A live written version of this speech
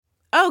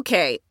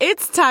Okay,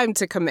 it's time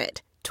to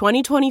commit.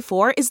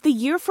 2024 is the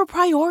year for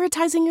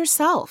prioritizing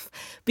yourself.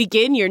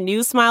 Begin your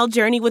new smile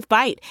journey with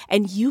Byte,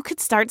 and you could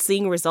start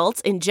seeing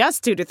results in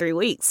just 2 to 3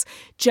 weeks.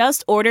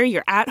 Just order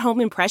your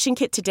at-home impression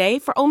kit today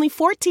for only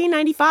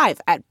 $14.95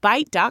 at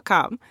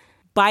Byte.com.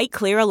 Byte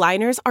Clear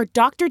aligners are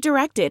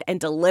doctor-directed and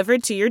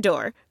delivered to your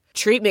door.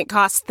 Treatment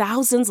costs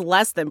thousands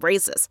less than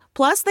braces.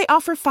 Plus, they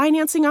offer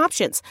financing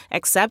options,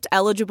 accept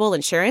eligible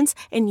insurance,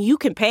 and you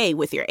can pay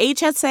with your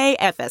HSA,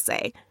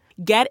 FSA.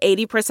 Get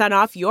 80%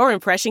 off your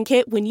impression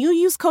kit when you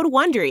use code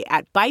WONDERY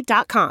at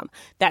Byte.com.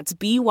 That's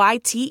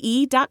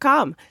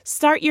BYTE.com.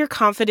 Start your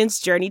confidence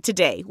journey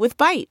today with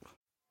Byte.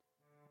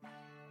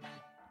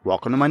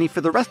 Welcome to Money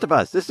for the Rest of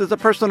Us. This is a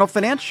personal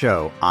finance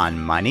show on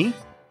money,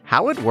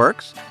 how it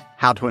works,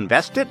 how to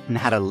invest it, and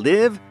how to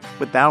live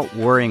without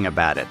worrying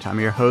about it. I'm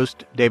your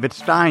host, David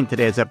Stein.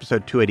 Today is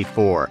episode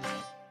 284.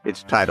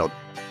 It's titled,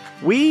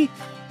 We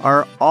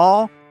Are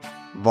All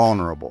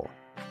Vulnerable.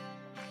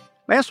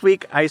 Last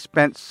week, I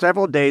spent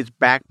several days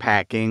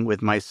backpacking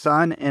with my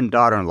son and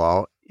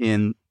daughter-in-law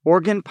in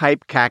Organ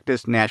Pipe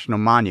Cactus National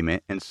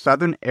Monument in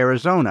southern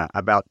Arizona,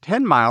 about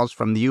 10 miles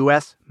from the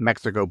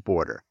U.S.-Mexico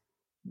border.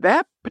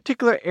 That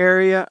particular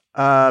area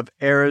of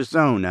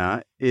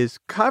Arizona is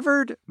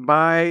covered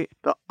by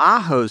the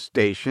Ajo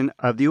Station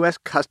of the U.S.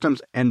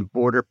 Customs and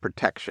Border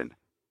Protection.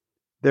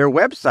 Their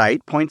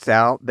website points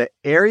out the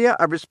area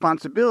of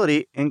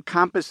responsibility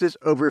encompasses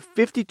over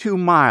 52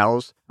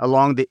 miles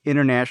along the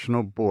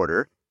international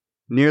border,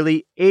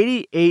 nearly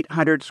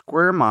 8,800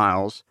 square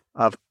miles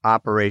of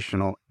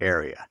operational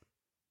area.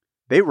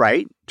 They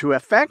write, to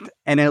effect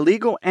an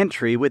illegal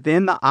entry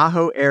within the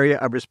Ajo area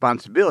of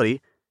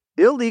responsibility,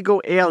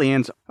 illegal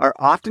aliens are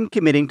often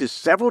committing to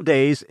several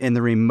days in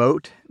the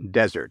remote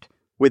desert,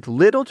 with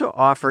little to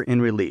offer in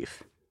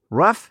relief.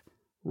 Rough,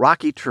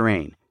 rocky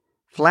terrain,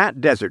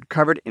 flat desert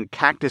covered in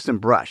cactus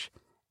and brush,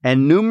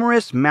 and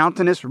numerous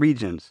mountainous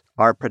regions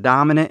are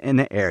predominant in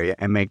the area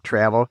and make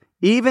travel,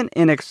 even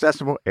in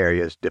accessible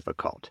areas,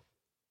 difficult.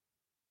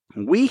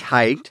 We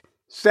hiked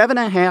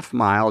 7.5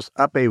 miles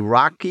up a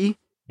rocky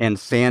and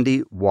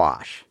sandy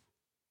wash.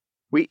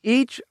 We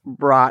each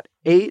brought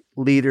 8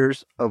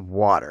 liters of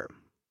water.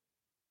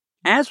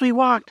 As we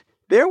walked,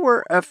 there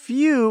were a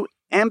few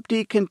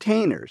empty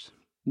containers,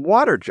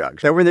 water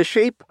jugs that were in the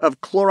shape of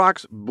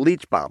Clorox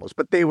bleach bottles,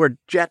 but they were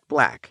jet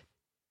black.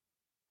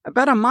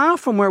 About a mile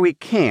from where we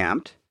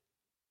camped,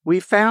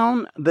 we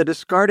found the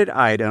discarded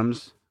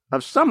items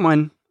of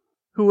someone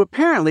who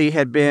apparently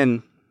had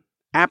been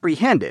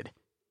apprehended,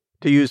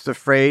 to use the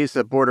phrase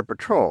that Border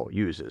Patrol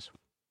uses.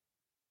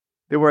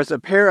 There was a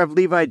pair of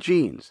Levi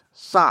jeans,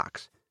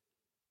 socks,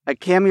 a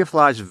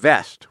camouflage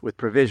vest with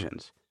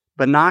provisions,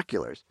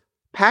 binoculars,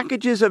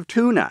 packages of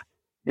tuna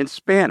in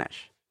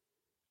Spanish,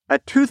 a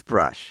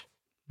toothbrush,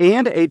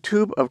 and a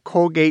tube of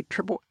Colgate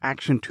Triple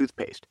Action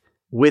toothpaste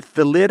with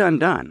the lid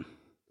undone.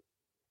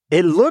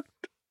 It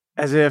looked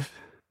as if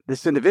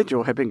this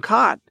individual had been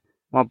caught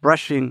while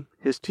brushing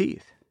his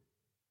teeth.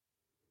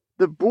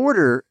 The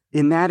border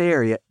in that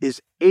area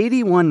is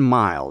 81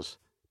 miles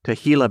to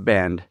Gila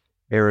Bend,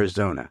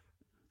 Arizona,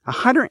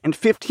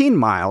 115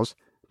 miles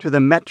to the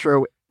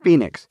Metro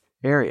Phoenix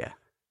area.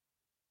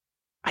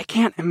 I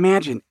can't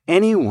imagine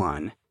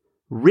anyone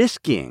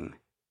risking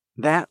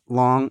that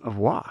long of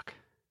walk.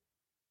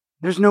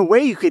 There's no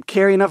way you could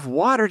carry enough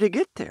water to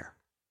get there.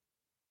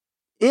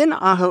 In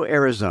Ajo,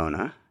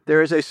 Arizona,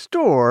 there is a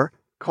store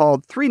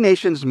called Three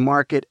Nations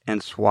Market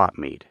and Swap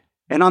Meet.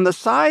 And on the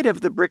side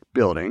of the brick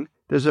building,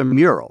 there's a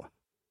mural.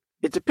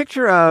 It's a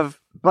picture of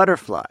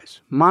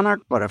butterflies,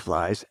 monarch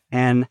butterflies,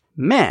 and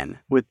men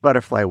with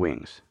butterfly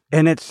wings.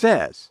 And it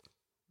says,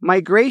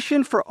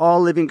 "Migration for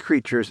all living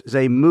creatures is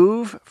a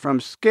move from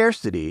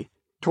scarcity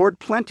toward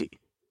plenty,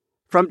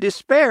 from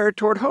despair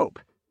toward hope.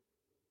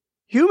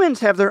 Humans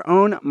have their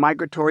own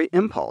migratory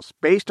impulse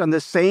based on the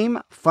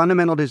same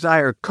fundamental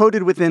desire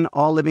coded within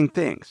all living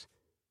things,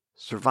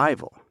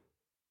 survival.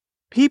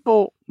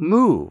 People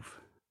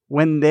move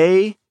when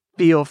they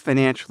feel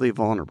financially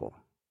vulnerable,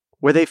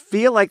 where they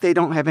feel like they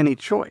don't have any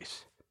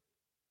choice.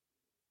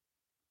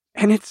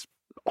 And it's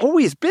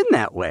always been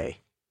that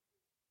way."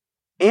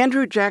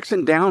 Andrew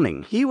Jackson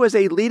Downing, he was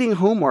a leading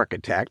home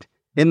architect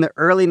in the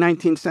early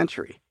 19th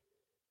century,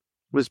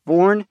 was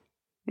born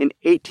in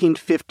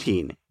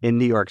 1815 in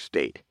New York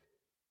State.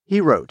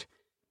 He wrote,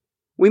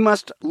 "We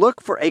must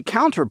look for a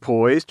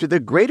counterpoise to the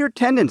greater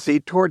tendency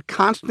toward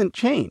constant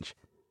change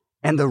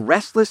and the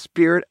restless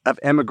spirit of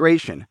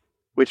emigration,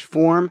 which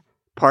form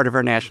part of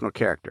our national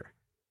character."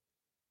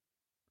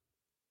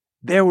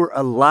 There were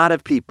a lot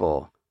of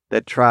people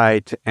that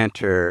tried to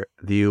enter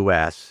the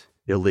U.S.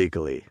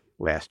 illegally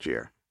last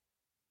year.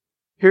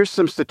 Here's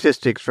some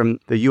statistics from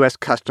the U.S.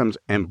 Customs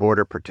and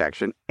Border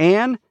Protection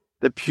and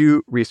the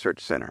Pew Research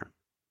Center.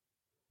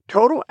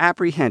 Total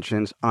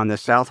apprehensions on the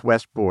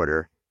southwest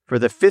border for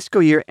the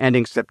fiscal year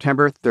ending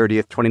September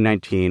 30th,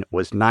 2019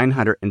 was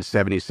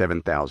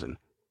 977,000,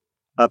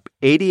 up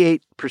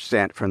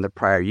 88% from the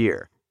prior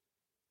year.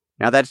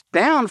 Now that's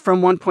down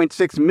from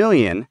 1.6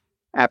 million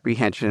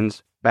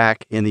apprehensions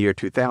back in the year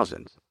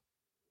 2000.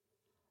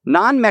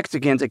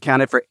 Non-Mexicans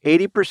accounted for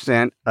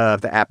 80%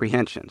 of the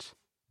apprehensions,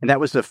 and that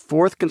was the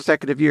fourth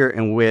consecutive year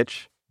in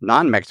which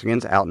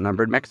non-Mexicans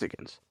outnumbered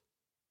Mexicans.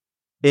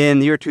 In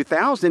the year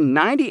 2000,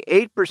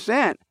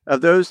 98%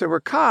 of those that were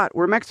caught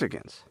were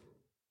Mexicans.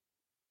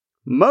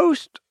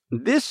 Most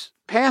this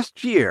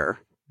past year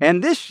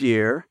and this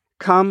year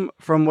come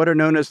from what are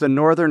known as the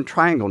Northern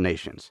Triangle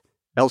nations: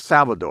 El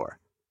Salvador,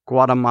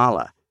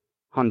 Guatemala,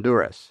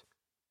 Honduras.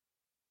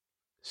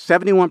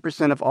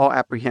 71% of all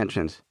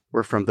apprehensions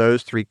were from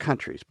those three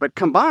countries, but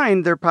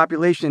combined, their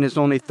population is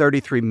only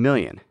 33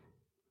 million.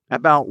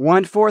 About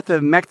one-fourth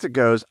of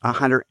Mexico's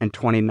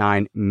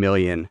 129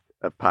 million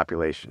of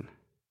population.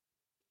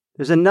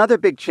 There's another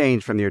big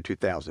change from the year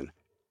 2000.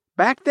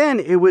 Back then,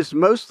 it was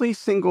mostly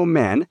single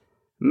men,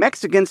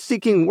 Mexicans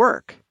seeking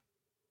work.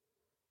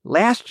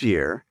 Last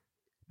year,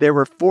 there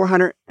were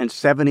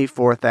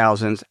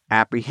 474,000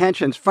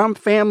 apprehensions from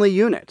family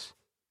units.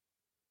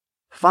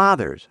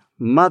 Fathers,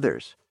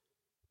 mothers,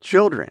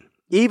 children,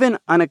 even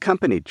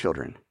unaccompanied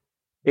children,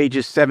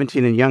 ages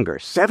 17 and younger,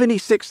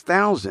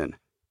 76,000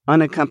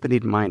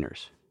 unaccompanied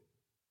minors.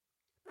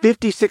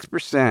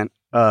 56%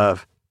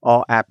 of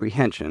all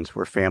apprehensions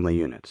were family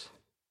units.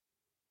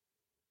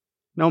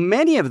 Now,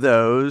 many of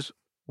those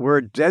were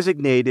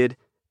designated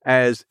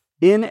as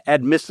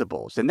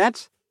inadmissibles, and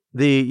that's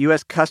the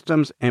U.S.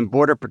 Customs and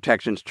Border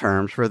Protection's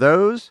terms for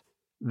those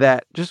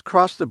that just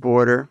cross the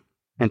border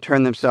and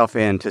turn themselves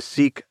in to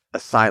seek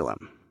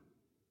asylum.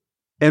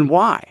 And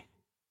why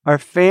are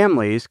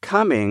families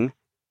coming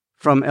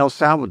from El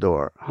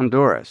Salvador,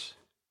 Honduras,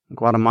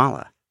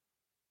 Guatemala?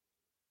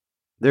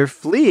 They're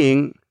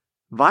fleeing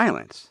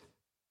violence.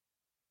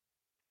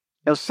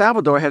 El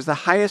Salvador has the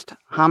highest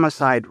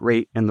homicide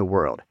rate in the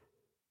world.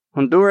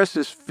 Honduras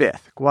is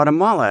 5th.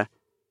 Guatemala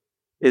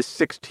is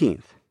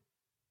 16th.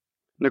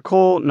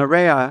 Nicole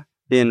Nerea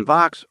in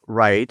Vox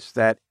writes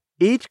that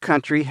each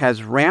country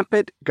has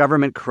rampant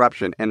government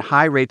corruption and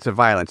high rates of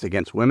violence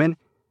against women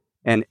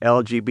and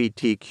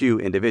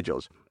LGBTQ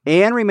individuals,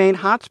 and remain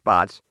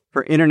hotspots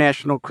for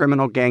international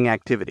criminal gang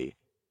activity.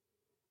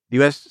 The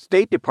U.S.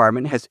 State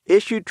Department has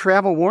issued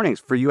travel warnings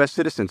for U.S.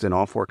 citizens in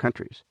all 4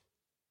 countries.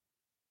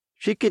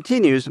 She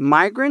continues,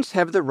 migrants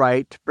have the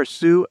right to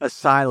pursue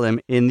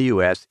asylum in the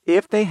U.S.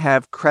 if they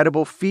have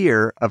credible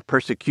fear of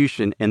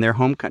persecution in their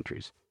home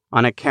countries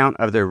on account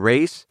of their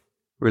race,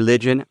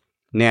 religion,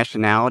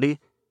 nationality,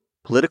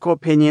 political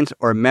opinions,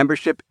 or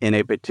membership in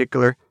a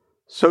particular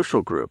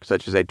social group,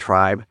 such as a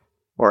tribe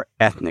or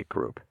ethnic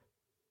group.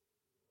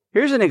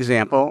 Here's an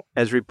example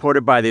as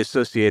reported by the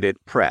Associated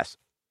Press.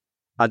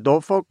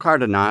 Adolfo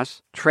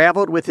Cardenas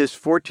traveled with his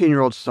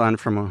 14-year-old son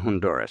from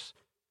Honduras.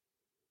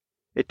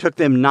 It took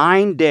them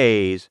 9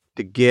 days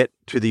to get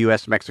to the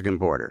U.S.-Mexican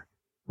border,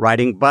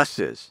 riding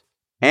buses,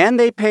 and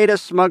they paid a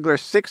smuggler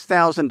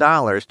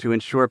 $6,000 to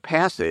ensure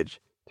passage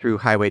through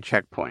highway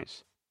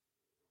checkpoints.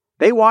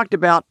 They walked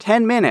about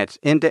 10 minutes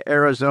into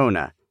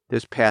Arizona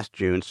this past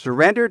June,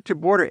 surrendered to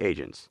border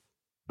agents.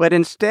 But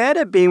instead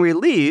of being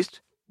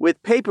released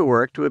with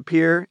paperwork to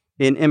appear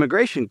in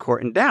immigration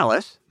court in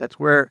Dallas, that's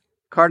where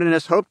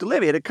Cardenas hoped to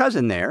live, he had a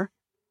cousin there,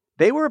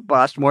 they were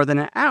bused more than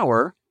an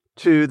hour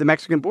to the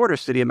Mexican border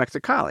city of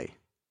Mexicali.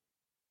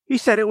 He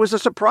said it was a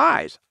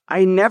surprise.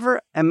 I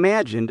never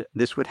imagined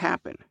this would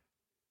happen.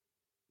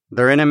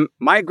 They're in a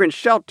migrant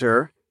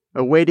shelter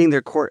awaiting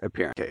their court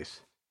appearance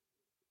case.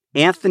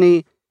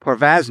 Anthony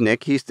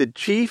Porvaznik, he's the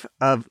chief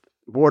of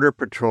Border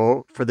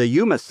Patrol for the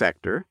Yuma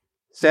sector,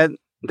 said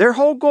their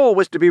whole goal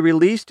was to be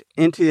released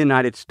into the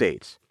United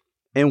States.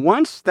 And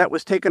once that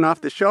was taken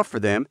off the shelf for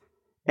them,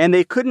 and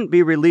they couldn't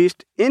be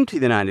released into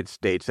the United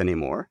States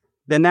anymore,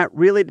 then that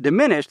really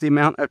diminished the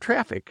amount of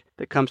traffic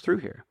that comes through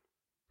here.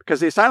 Because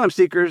the asylum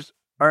seekers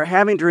are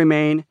having to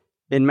remain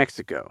in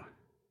Mexico.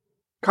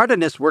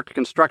 Cardenas worked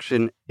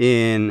construction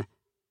in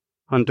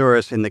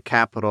Honduras, in the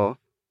capital,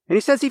 and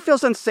he says he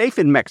feels unsafe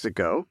in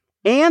Mexico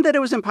and that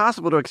it was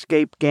impossible to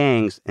escape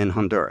gangs in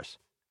Honduras.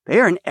 They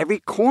are in every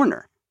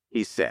corner,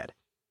 he said.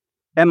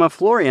 Emma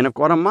Florian of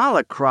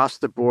Guatemala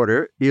crossed the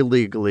border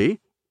illegally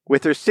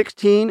with her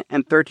 16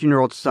 and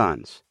 13-year-old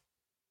sons.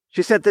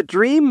 She said the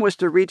dream was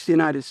to reach the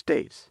United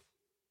States.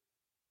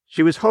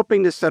 She was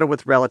hoping to settle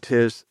with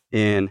relatives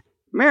in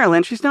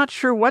Maryland. She's not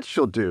sure what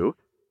she'll do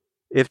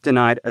if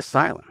denied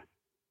asylum.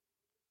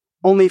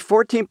 Only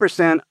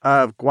 14%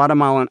 of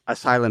Guatemalan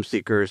asylum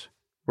seekers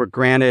were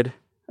granted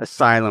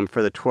asylum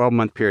for the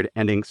 12-month period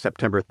ending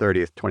September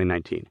 30th,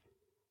 2019.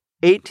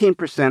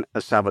 18%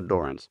 of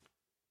Salvadorans,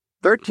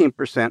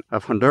 13%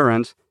 of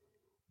Hondurans,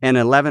 and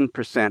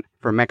 11%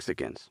 for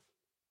Mexicans.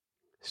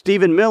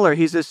 Stephen Miller,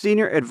 he's a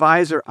senior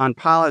advisor on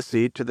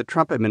policy to the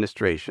Trump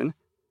administration,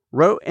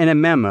 wrote in a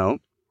memo,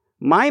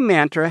 "My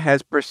mantra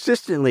has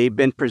persistently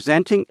been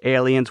presenting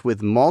aliens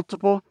with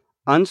multiple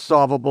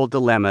unsolvable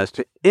dilemmas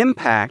to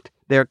impact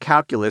their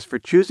calculus for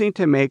choosing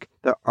to make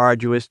the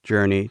arduous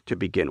journey to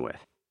begin with.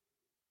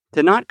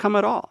 To not come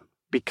at all,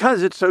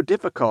 because it's so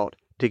difficult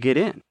to get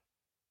in."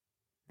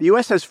 The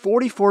U.S. has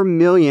 44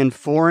 million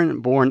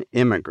foreign-born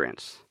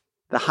immigrants,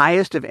 the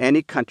highest of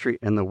any country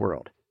in the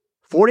world.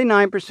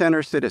 49%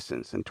 are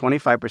citizens and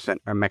 25%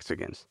 are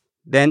Mexicans.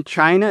 Then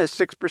China is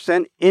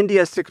 6%,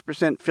 India is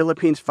 6%,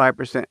 Philippines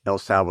 5%, El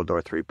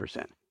Salvador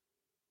 3%.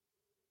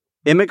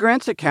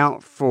 Immigrants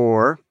account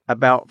for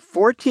about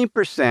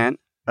 14%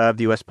 of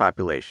the U.S.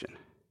 population.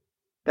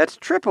 That's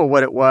triple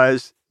what it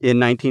was in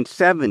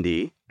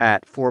 1970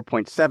 at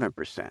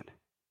 4.7%.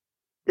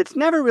 It's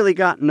never really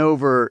gotten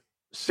over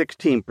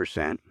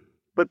 16%,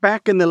 but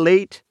back in the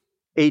late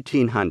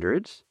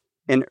 1800s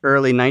and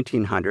early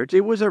 1900s,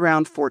 it was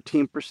around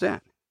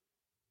 14%.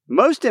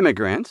 Most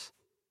immigrants,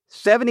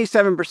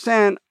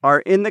 77%, are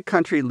in the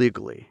country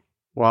legally,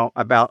 while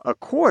about a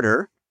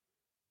quarter,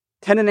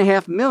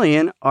 10.5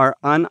 million, are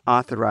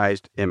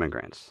unauthorized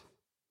immigrants.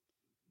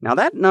 Now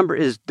that number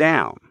is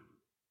down.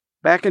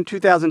 Back in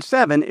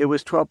 2007, it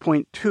was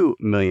 12.2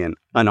 million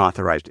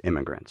unauthorized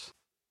immigrants.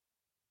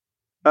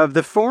 Of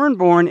the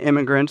foreign-born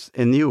immigrants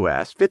in the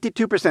U.S.,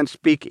 52%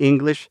 speak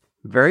English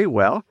very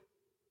well,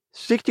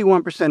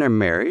 61% are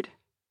married.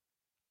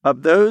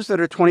 Of those that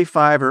are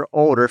 25 or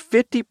older,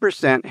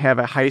 50% have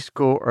a high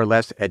school or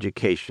less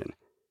education,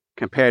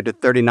 compared to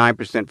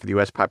 39% for the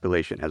U.S.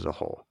 population as a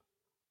whole.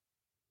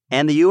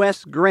 And the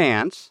U.S.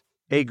 grants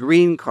a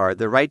green card,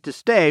 the right to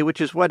stay,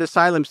 which is what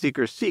asylum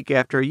seekers seek.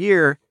 After a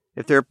year,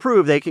 if they're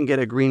approved, they can get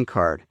a green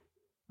card,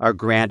 are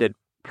granted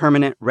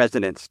permanent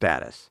resident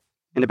status.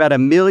 And about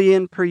 1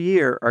 million per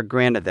year are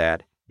granted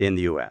that in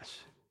the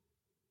U.S.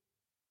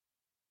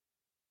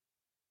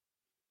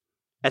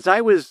 As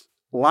I was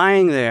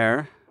lying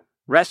there,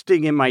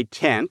 resting in my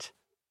tent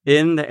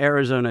in the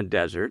Arizona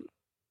desert,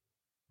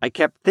 I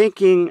kept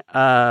thinking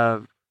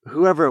of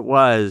whoever it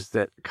was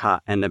that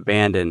caught and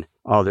abandoned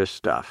all this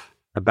stuff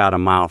about a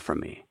mile from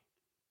me.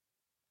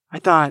 I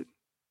thought,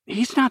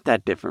 he's not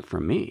that different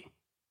from me.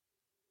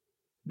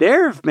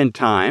 There have been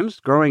times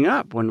growing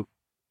up when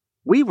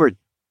we were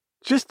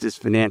just as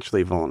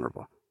financially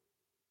vulnerable.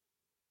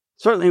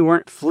 Certainly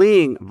weren't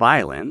fleeing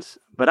violence,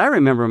 but I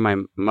remember my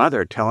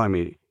mother telling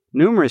me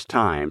numerous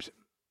times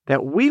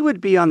that we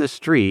would be on the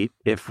street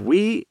if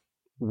we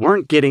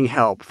weren't getting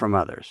help from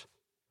others,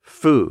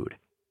 food,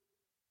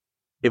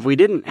 if we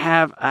didn't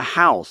have a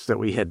house that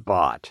we had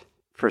bought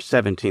for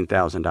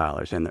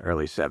 $17,000 in the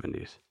early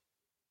 70s.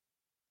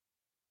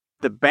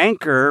 The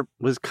banker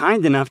was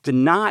kind enough to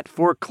not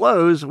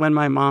foreclose when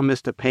my mom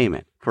missed a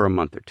payment for a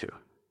month or two.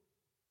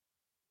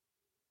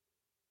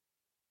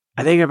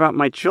 I think about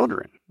my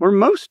children, or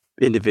most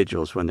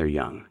individuals when they're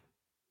young.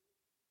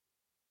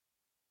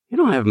 You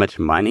don't have much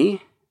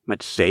money,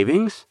 much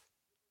savings.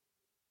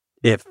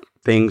 If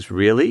things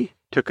really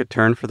took a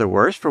turn for the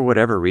worse for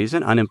whatever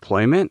reason,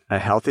 unemployment, a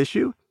health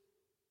issue,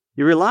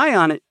 you rely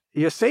on it,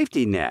 your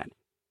safety net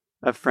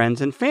of friends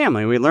and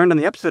family. We learned on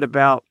the episode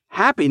about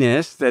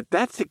happiness that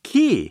that's the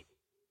key.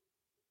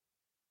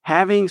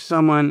 Having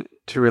someone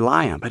to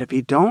rely on. But if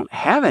you don't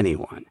have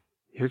anyone,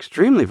 you're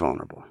extremely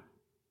vulnerable.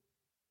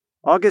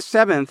 August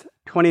 7th,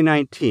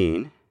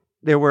 2019,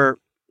 there were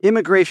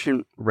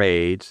immigration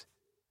raids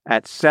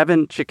at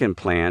 7 chicken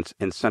plants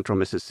in central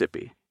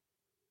Mississippi.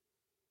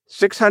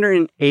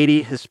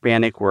 680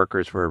 Hispanic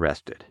workers were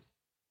arrested.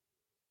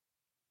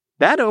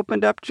 That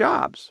opened up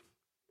jobs.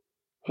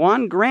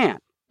 Juan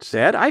Grant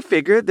said, I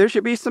figured there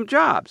should be some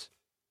jobs.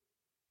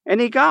 And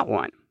he got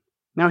one.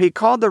 Now, he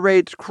called the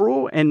raids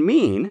cruel and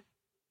mean,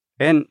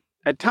 and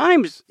at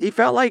times he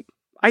felt like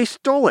I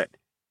stole it,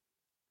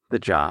 the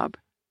job,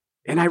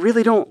 and I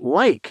really don't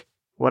like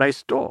what I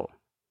stole.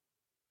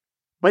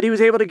 But he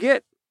was able to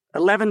get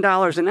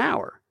 $11 an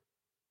hour,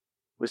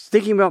 was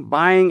thinking about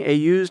buying a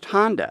used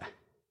Honda,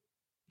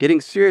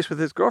 getting serious with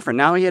his girlfriend.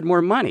 Now he had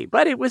more money,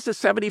 but it was a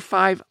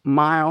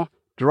 75-mile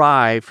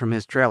drive from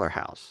his trailer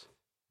house.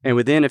 And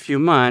within a few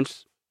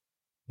months,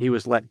 he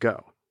was let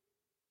go.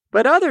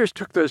 But others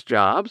took those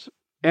jobs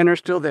and are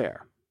still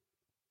there.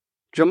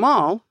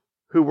 Jamal,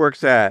 who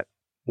works at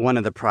one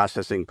of the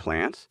processing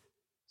plants,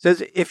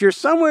 says if you're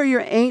somewhere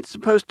you ain't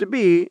supposed to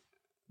be,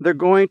 they're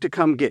going to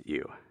come get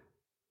you.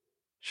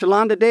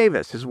 Shalonda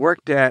Davis has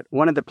worked at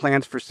one of the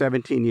plants for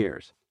 17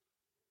 years.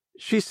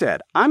 She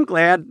said, I'm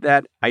glad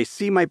that I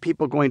see my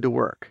people going to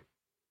work.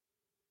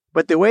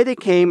 But the way they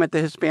came at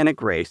the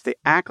Hispanic race, they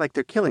act like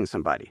they're killing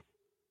somebody.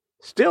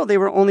 Still, they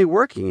were only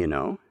working, you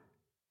know.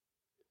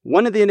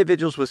 One of the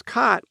individuals was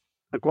caught,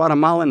 a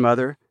Guatemalan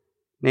mother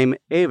named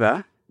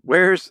Eva,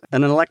 wears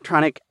an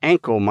electronic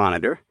ankle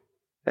monitor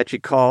that she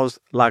calls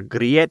La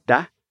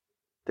Grieta,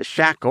 the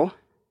shackle.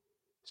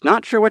 She's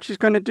not sure what she's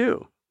going to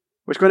do.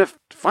 She's going to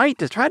fight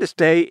to try to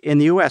stay in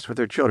the U.S. with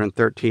her children,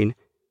 13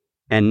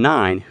 and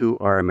 9, who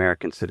are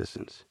American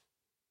citizens.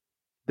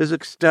 There's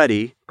a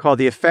study called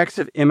The Effects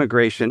of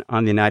Immigration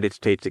on the United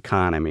States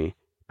Economy,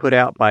 put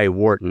out by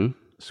Wharton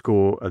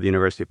School of the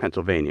University of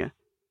Pennsylvania.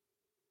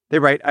 They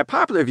write, a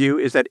popular view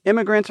is that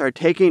immigrants are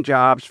taking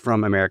jobs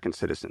from American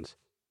citizens.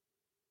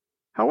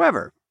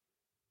 However,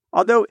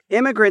 although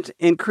immigrants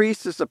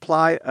increase the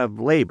supply of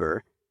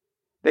labor,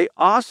 they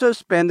also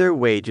spend their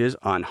wages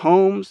on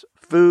homes,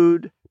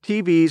 food,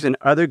 TVs, and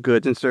other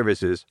goods and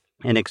services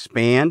and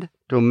expand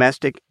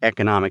domestic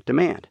economic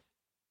demand.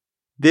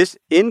 This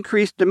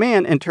increased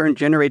demand in turn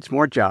generates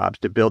more jobs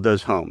to build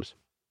those homes,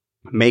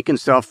 make and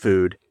sell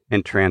food,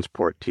 and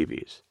transport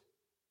TVs.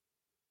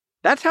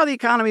 That's how the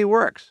economy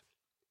works.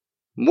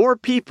 More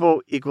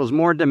people equals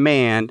more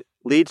demand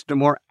leads to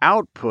more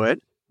output,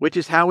 which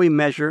is how we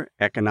measure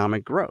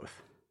economic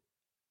growth.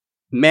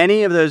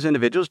 Many of those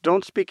individuals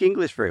don't speak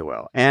English very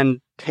well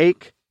and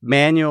take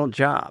manual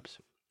jobs,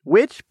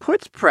 which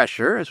puts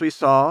pressure, as we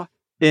saw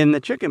in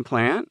the chicken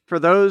plant, for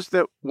those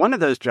that one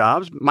of those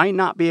jobs might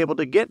not be able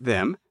to get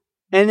them.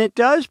 And it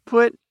does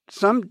put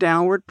some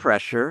downward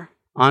pressure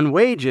on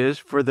wages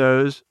for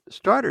those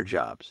starter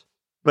jobs.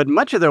 But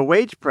much of the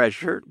wage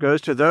pressure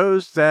goes to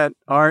those that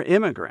are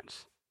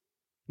immigrants.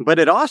 But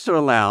it also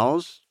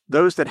allows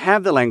those that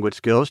have the language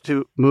skills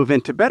to move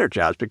into better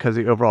jobs because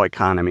the overall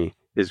economy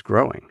is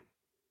growing.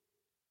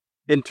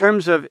 In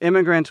terms of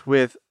immigrants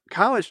with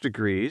college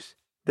degrees,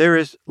 there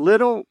is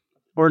little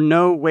or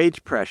no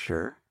wage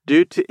pressure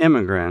due to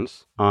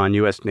immigrants on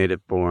U.S.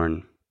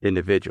 native-born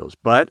individuals,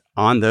 but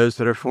on those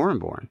that are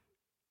foreign-born.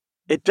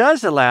 It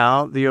does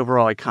allow the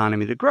overall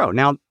economy to grow.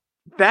 Now,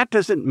 that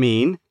doesn't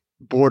mean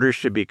borders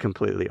should be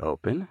completely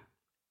open.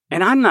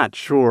 And I'm not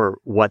sure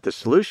what the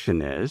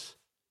solution is,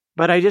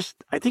 but I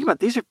think about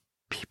these are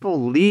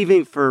people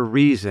leaving for a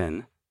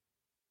reason.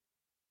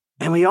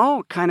 And we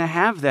all kind of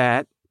have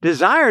that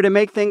desire to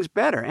make things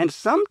better. And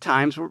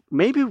sometimes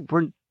maybe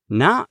we're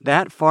not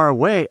that far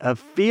away of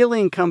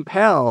feeling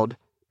compelled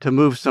to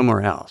move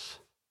somewhere else,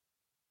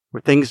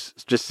 where things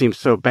just seem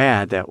so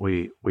bad that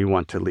we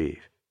want to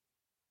leave.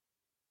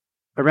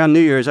 Around New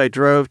Year's, I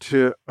drove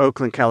to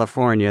Oakland,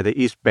 California,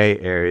 the East Bay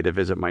area, to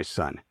visit my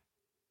son.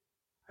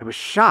 I was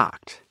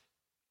shocked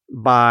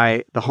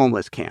by the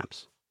homeless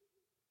camps,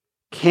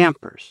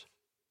 campers,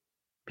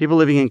 people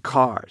living in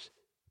cars,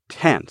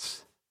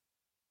 tents,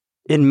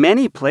 in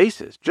many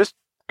places, just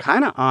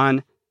kind of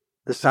on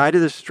the side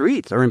of the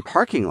streets or in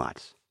parking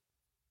lots.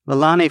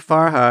 Lalani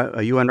Farha,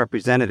 a UN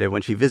representative,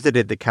 when she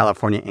visited the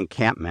California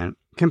encampment,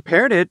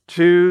 compared it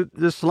to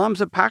the slums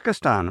of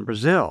Pakistan,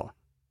 Brazil,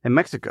 and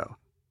Mexico.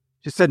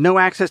 She said no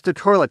access to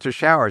toilets or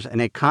showers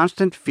and a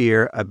constant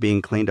fear of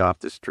being cleaned off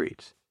the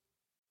streets.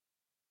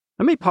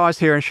 Let me pause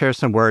here and share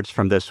some words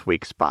from this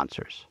week's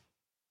sponsors.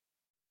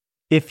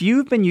 If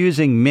you've been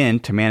using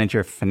Mint to manage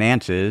your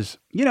finances,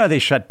 you know they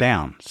shut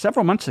down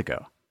several months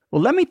ago.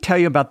 Well, let me tell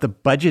you about the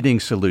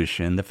budgeting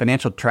solution, the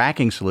financial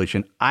tracking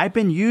solution I've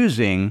been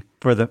using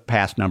for the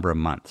past number of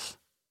months.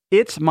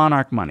 It's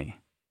Monarch Money.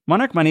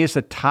 Monarch Money is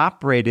the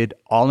top-rated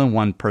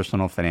all-in-one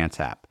personal finance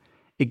app.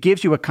 It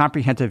gives you a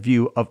comprehensive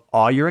view of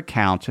all your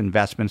accounts,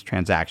 investments,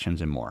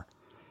 transactions, and more.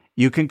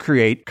 You can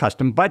create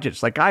custom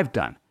budgets like I've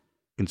done.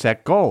 You can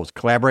set goals,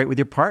 collaborate with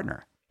your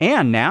partner.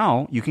 And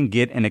now you can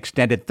get an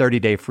extended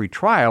 30-day free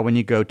trial when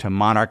you go to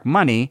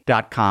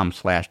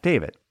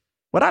monarchmoney.com/David.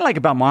 What I like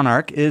about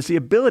Monarch is the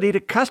ability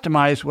to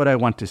customize what I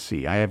want to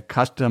see. I have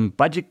custom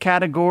budget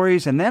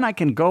categories, and then I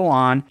can go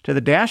on to the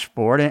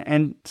dashboard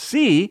and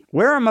see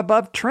where I'm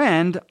above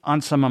trend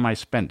on some of my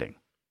spending.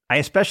 I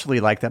especially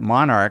like that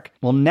Monarch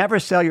will never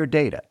sell your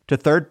data to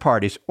third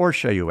parties or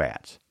show you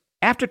ads.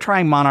 After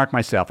trying Monarch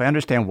myself, I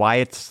understand why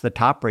it's the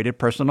top-rated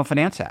personal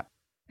finance app.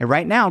 And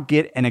right now,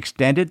 get an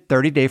extended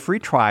 30-day free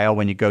trial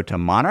when you go to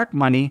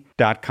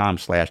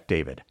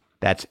monarchmoney.com/David.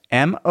 That's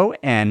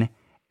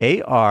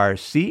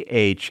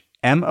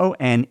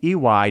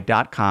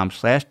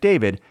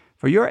monarchmoney.com/David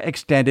for your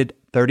extended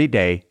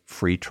 30-day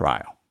free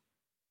trial.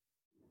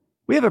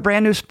 We have a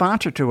brand new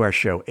sponsor to our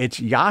show. It's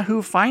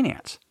Yahoo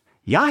Finance.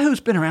 Yahoo's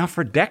been around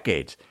for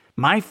decades.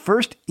 My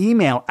first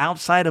email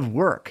outside of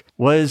work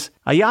was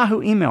a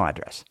Yahoo email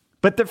address.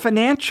 But the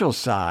financial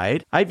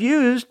side I've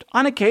used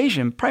on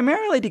occasion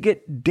primarily to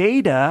get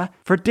data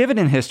for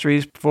dividend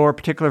histories for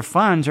particular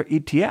funds or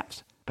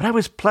ETFs. But I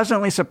was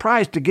pleasantly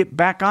surprised to get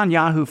back on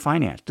Yahoo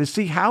Finance to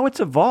see how it's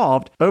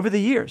evolved over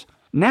the years.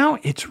 Now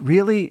it's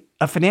really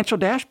a financial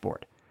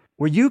dashboard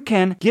where you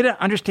can get an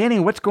understanding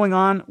of what's going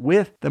on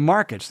with the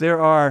markets.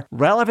 There are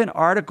relevant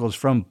articles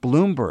from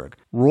Bloomberg,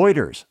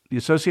 Reuters, the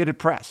Associated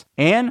Press,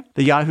 and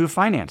the Yahoo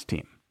Finance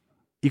team.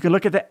 You can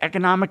look at the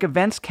economic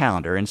events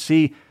calendar and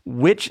see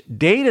which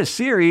data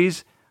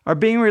series are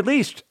being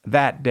released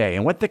that day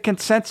and what the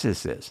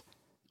consensus is.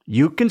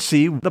 You can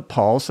see the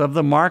pulse of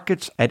the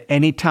markets at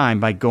any time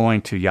by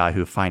going to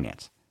Yahoo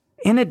Finance.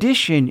 In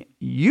addition,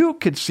 you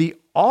could see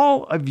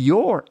all of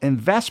your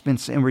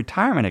investments and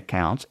retirement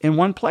accounts in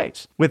one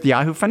place. With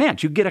Yahoo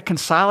Finance, you get a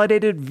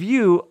consolidated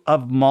view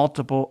of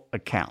multiple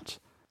accounts.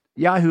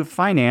 Yahoo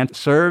Finance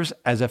serves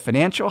as a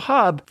financial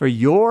hub for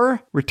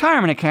your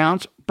retirement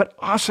accounts, but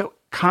also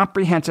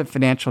comprehensive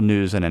financial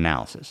news and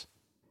analysis.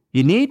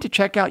 You need to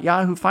check out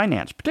Yahoo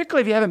Finance,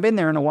 particularly if you haven't been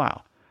there in a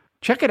while.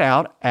 Check it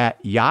out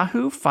at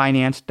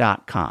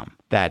yahoofinance.com.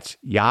 That's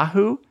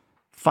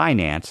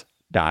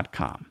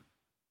yahoofinance.com.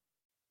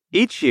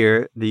 Each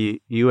year,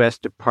 the U.S.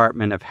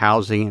 Department of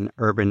Housing and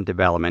Urban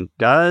Development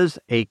does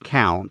a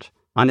count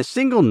on a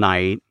single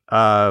night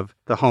of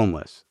the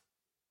homeless.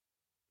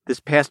 This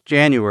past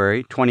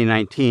January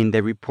 2019,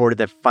 they reported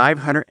that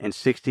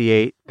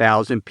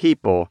 568,000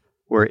 people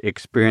were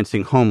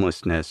experiencing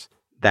homelessness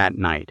that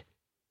night.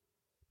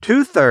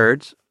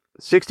 2/3,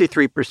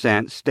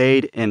 63%,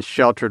 stayed in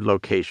sheltered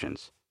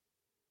locations,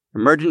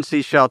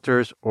 emergency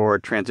shelters or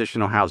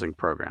transitional housing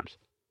programs.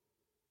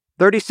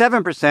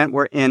 37%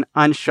 were in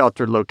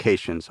unsheltered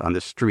locations on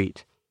the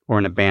street or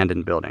in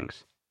abandoned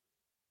buildings.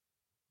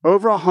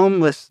 Overall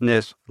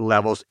homelessness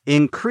levels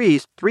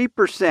increased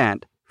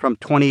 3% from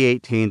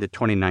 2018 to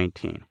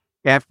 2019,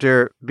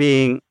 after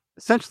being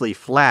essentially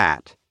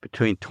flat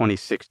between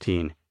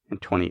 2016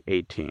 and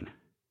 2018.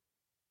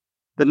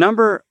 The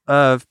number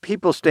of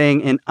people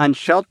staying in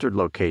unsheltered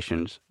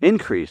locations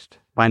increased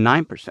by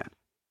 9%.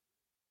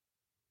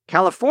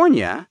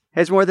 California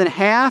has more than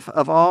half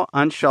of all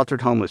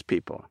unsheltered homeless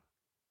people,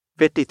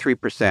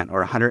 53%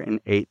 or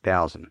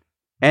 108,000,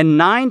 and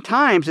 9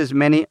 times as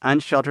many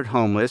unsheltered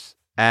homeless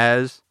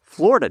as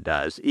Florida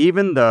does,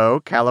 even though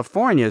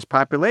California's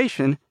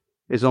population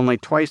is only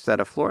twice that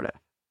of Florida.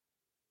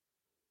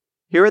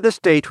 Here are the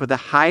states with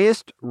the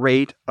highest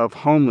rate of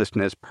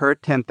homelessness per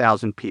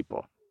 10,000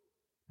 people.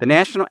 The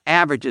national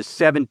average is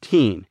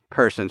 17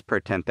 persons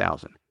per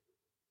 10,000.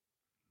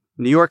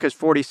 New York is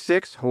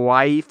 46,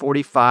 Hawaii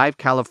 45,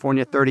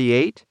 California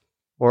 38,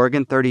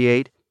 Oregon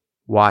 38,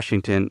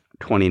 Washington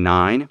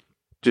 29,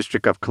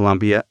 District of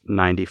Columbia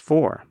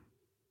 94.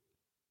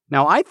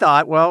 Now I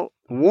thought, well,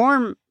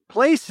 warm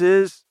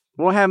places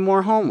will have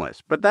more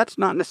homeless, but that's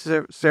not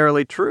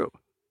necessarily true.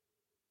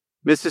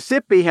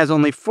 Mississippi has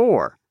only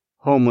 4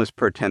 homeless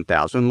per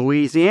 10,000,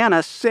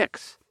 Louisiana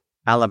 6,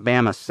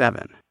 Alabama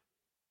 7.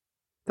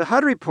 The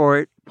HUD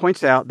report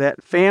points out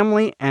that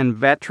family and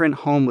veteran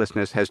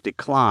homelessness has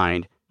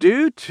declined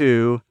due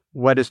to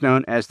what is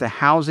known as the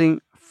Housing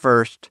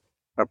First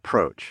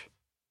approach.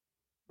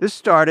 This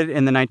started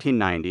in the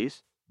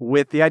 1990s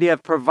with the idea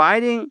of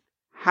providing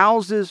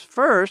houses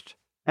first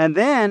and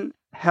then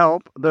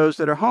help those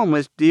that are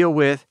homeless deal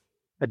with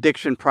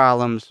addiction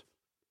problems,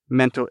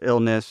 mental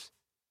illness,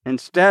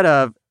 instead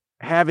of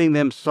having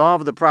them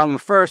solve the problem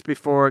first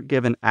before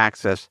given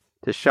access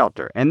to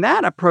shelter. And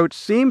that approach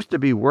seems to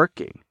be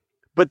working.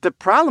 But the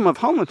problem of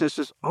homelessness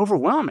is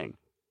overwhelming.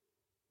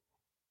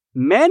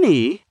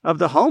 Many of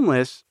the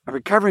homeless are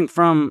recovering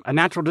from a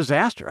natural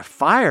disaster, a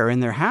fire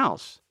in their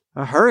house,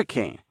 a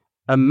hurricane,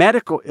 a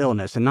medical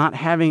illness, and not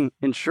having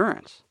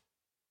insurance.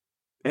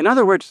 In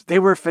other words, they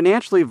were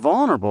financially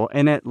vulnerable,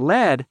 and it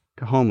led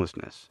to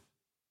homelessness.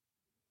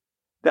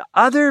 The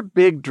other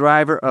big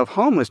driver of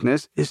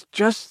homelessness is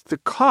just the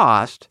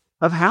cost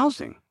of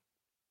housing.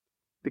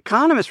 The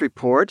Economist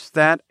reports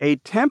that a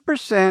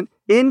 10%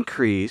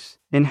 increase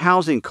in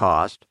housing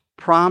cost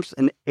prompts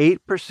an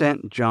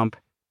 8% jump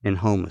in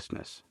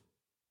homelessness.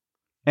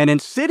 And in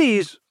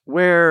cities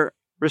where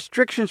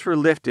restrictions were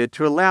lifted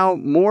to allow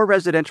more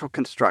residential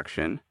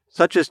construction,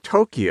 such as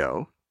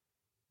Tokyo,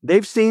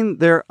 they've seen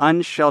their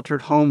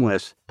unsheltered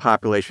homeless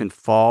population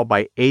fall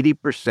by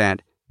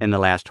 80% in the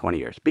last 20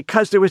 years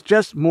because there was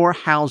just more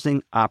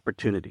housing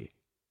opportunity.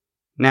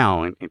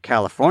 Now, in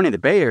California, the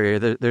Bay Area,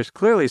 there's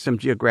clearly some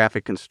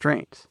geographic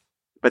constraints.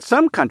 But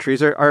some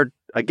countries are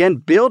again,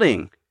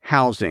 building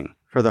housing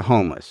for the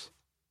homeless.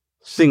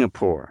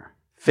 Singapore,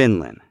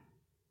 Finland.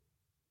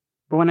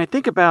 But when I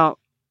think about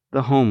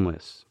the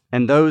homeless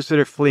and those that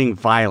are fleeing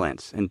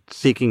violence and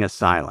seeking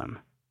asylum,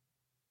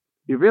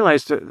 you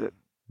realize that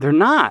they're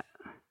not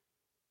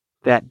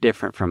that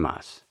different from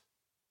us.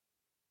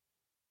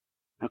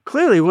 Now,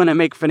 clearly, we want to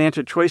make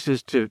financial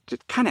choices to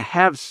kind of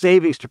have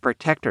savings to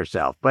protect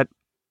ourselves, but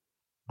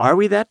are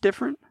we that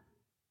different?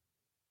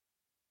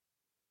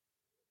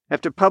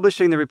 After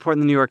publishing the report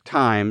in the New York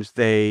Times,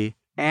 they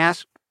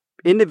asked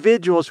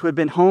individuals who had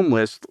been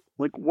homeless,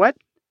 what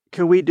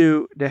can we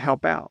do to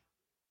help out?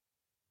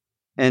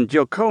 And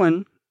Jill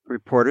Cohen,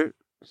 reporter,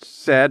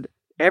 said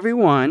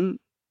everyone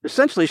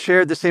essentially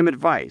shared the same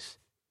advice.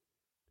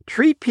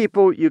 Treat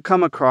people you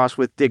come across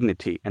with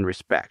dignity and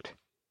respect.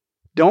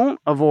 Don't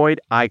avoid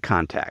eye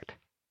contact,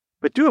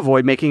 but do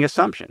avoid making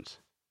assumptions.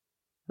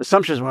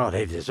 Assumptions, well,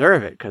 they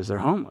deserve it because they're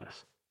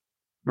homeless.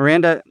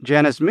 Miranda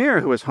Janis-Mir,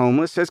 who is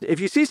homeless, says,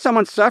 if you see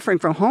someone suffering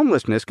from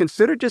homelessness,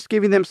 consider just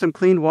giving them some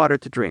clean water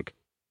to drink.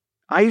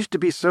 I used to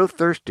be so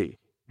thirsty,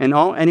 and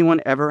all anyone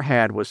ever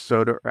had was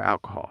soda or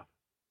alcohol.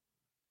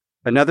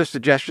 Another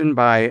suggestion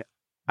by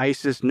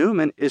Isis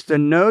Newman is to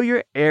know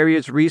your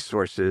area's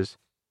resources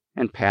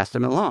and pass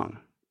them along.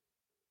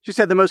 She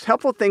said, the most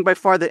helpful thing by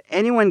far that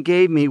anyone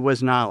gave me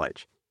was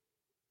knowledge.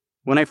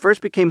 When I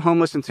first became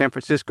homeless in San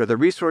Francisco, the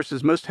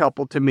resources most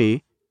helpful to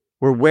me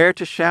were where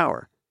to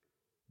shower,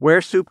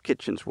 where soup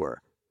kitchens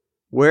were,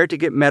 where to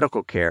get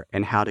medical care,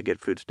 and how to get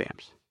food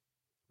stamps.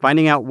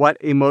 Finding out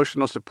what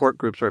emotional support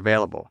groups are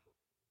available,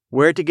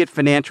 where to get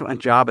financial and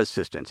job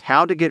assistance,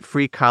 how to get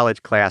free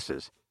college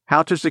classes,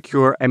 how to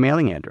secure a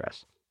mailing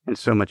address, and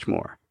so much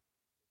more.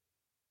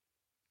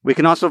 We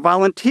can also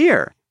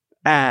volunteer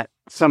at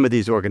some of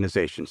these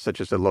organizations,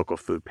 such as the local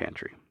food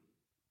pantry.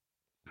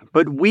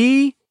 But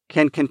we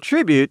can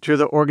contribute to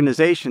the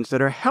organizations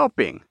that are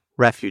helping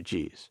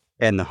refugees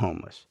and the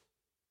homeless.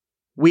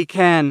 We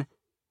can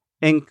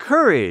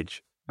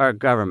encourage our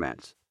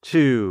governments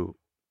to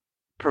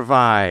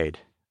provide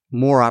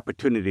more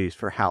opportunities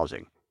for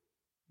housing,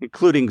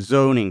 including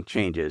zoning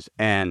changes,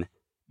 and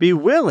be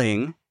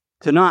willing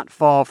to not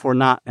fall for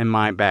not in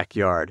my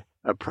backyard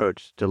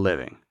approach to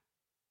living,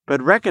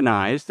 but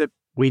recognize that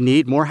we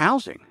need more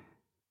housing.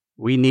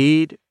 We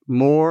need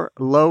more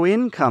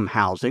low-income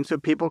housing so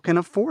people can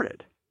afford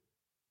it.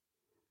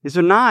 These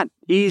are not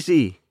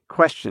easy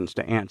questions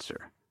to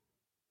answer,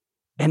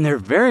 and they're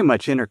very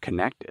much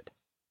interconnected.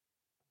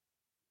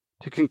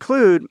 To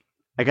conclude,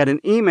 I got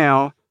an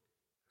email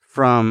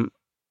from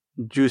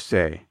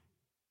Jussi.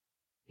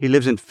 He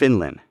lives in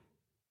Finland.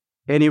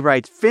 And he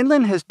writes,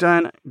 Finland has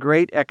done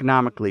great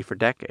economically for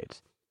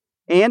decades.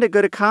 And a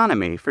good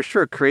economy, for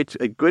sure, creates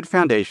a good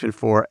foundation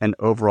for an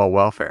overall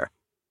welfare.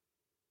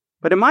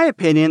 But in my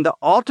opinion, the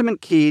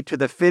ultimate key to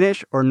the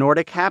Finnish or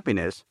Nordic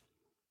happiness,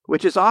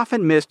 which is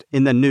often missed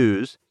in the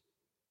news,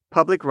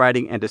 public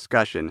writing, and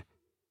discussion,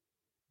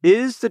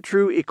 is the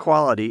true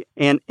equality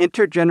and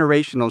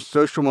intergenerational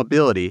social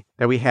mobility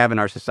that we have in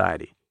our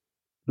society.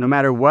 No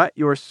matter what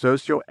your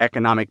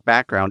socioeconomic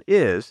background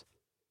is,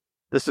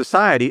 the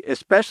society,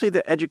 especially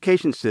the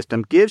education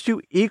system, gives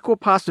you equal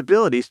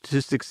possibilities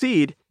to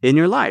succeed in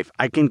your life.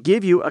 I can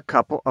give you a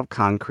couple of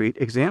concrete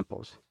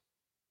examples.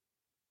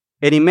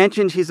 And he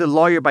mentions he's a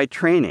lawyer by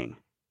training,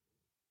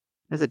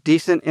 has a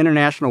decent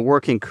international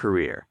working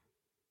career.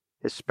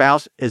 His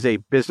spouse is a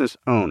business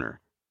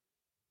owner,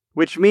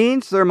 which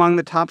means they're among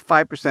the top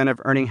 5% of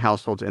earning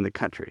households in the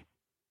country.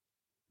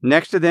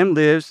 Next to them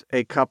lives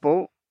a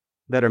couple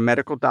that are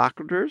medical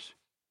doctors.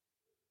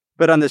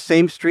 But on the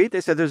same street,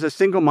 they said there's a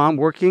single mom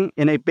working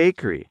in a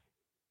bakery,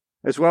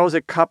 as well as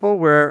a couple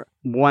where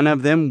one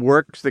of them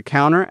works the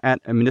counter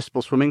at a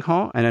municipal swimming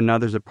hall and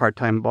another's a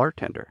part-time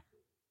bartender.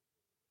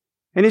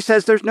 And he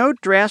says there's no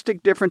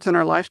drastic difference in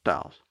our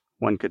lifestyles,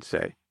 one could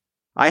say.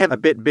 I have a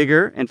bit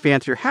bigger and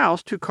fancier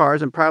house, 2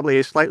 cars, and probably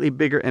a slightly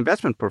bigger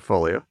investment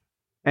portfolio,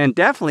 and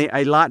definitely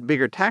a lot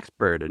bigger tax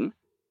burden.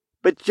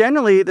 But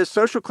generally, the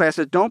social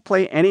classes don't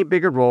play any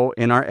bigger role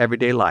in our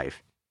everyday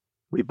life.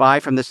 We buy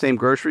from the same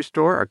grocery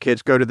store, our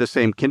kids go to the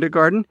same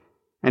kindergarten,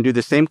 and do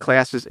the same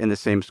classes in the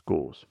same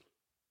schools.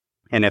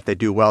 And if they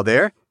do well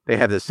there, they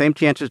have the same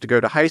chances to go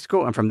to high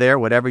school and from there,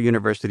 whatever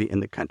university in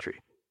the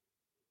country.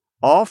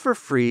 All for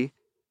free,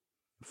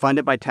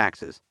 funded by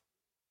taxes.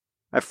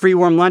 A free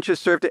warm lunch is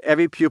served to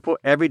every pupil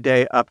every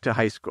day up to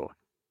high school.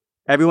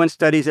 Everyone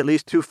studies at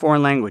least 2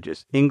 foreign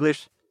languages,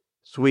 English,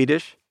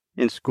 Swedish,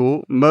 in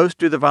school. Most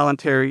do the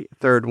voluntary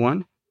third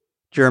one,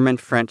 German,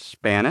 French,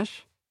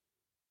 Spanish.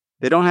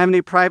 They don't have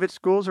any private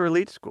schools or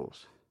elite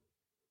schools.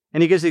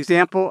 And he gives the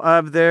example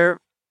of their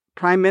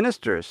prime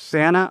minister,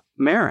 Sanna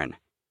Marin,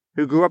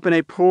 who grew up in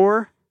a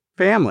poor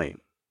family.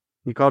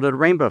 He called it a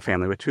rainbow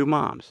family with 2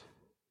 moms.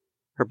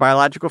 Her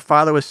biological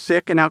father was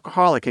sick and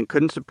alcoholic and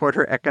couldn't support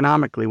her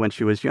economically when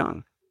she was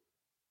young.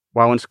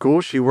 While in school,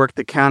 she worked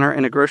the counter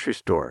in a grocery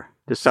store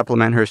to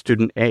supplement her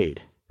student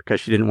aid because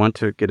she didn't want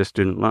to get a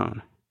student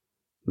loan.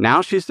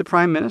 Now she's the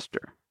prime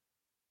minister.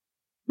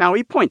 Now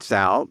he points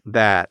out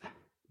that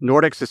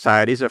Nordic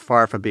societies are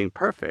far from being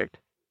perfect.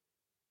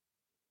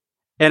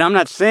 And I'm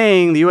not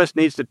saying the U.S.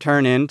 needs to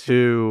turn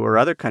into, or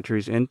other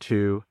countries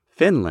into,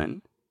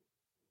 Finland.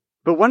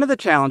 But one of the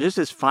challenges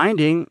is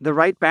finding the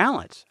right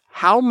balance.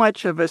 How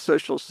much of a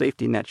social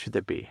safety net should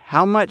there be?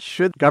 How much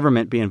should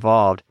government be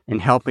involved in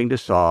helping to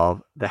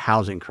solve the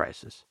housing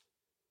crisis?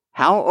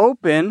 How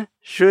open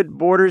should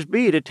borders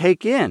be to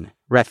take in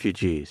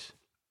refugees,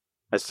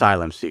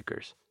 asylum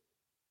seekers?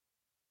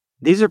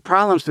 These are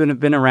problems that have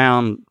been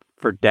around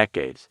for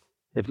decades,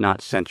 if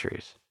not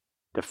centuries,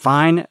 to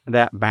find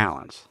that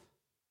balance.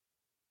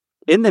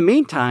 In the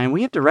meantime,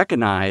 we have to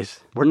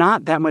recognize we're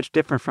not that much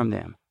different from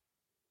them.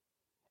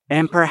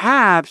 And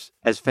perhaps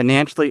as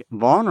financially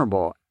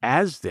vulnerable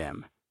as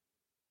them.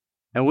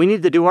 And we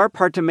need to do our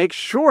part to make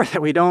sure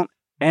that we don't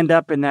end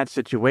up in that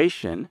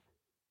situation.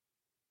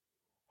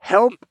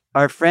 Help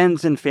our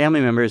friends and family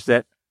members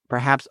that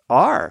perhaps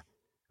are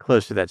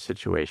close to that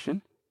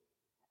situation.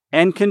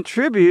 And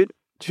contribute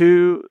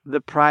to the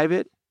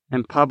private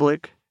and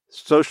public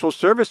social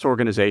service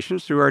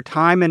organizations through our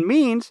time and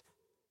means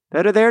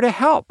that are there to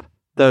help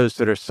those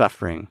that are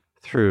suffering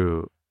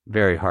through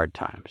very hard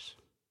times.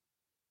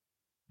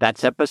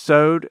 That's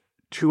episode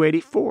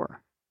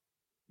 284.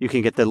 You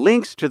can get the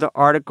links to the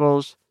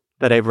articles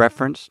that I've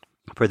referenced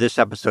for this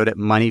episode at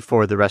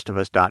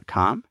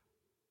moneyfortherestofus.com.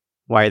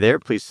 While you're there,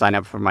 please sign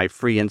up for my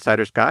free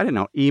Insider's Guide, and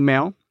I'll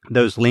email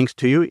those links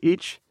to you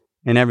each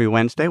and every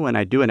Wednesday when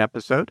I do an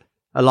episode,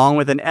 along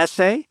with an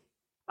essay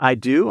I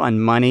do on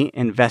money,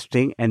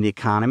 investing, and the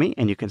economy,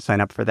 and you can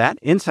sign up for that.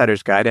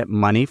 Insider's Guide at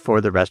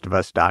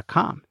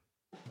moneyfortherestofus.com.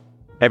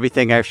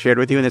 Everything I've shared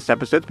with you in this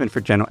episode has been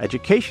for general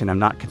education. I'm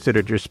not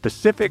considered your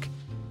specific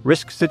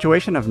risk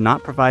situation. I've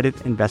not provided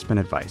investment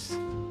advice.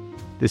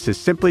 This is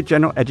simply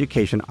general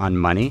education on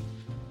money,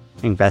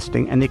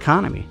 investing, and the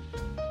economy.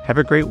 Have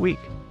a great week.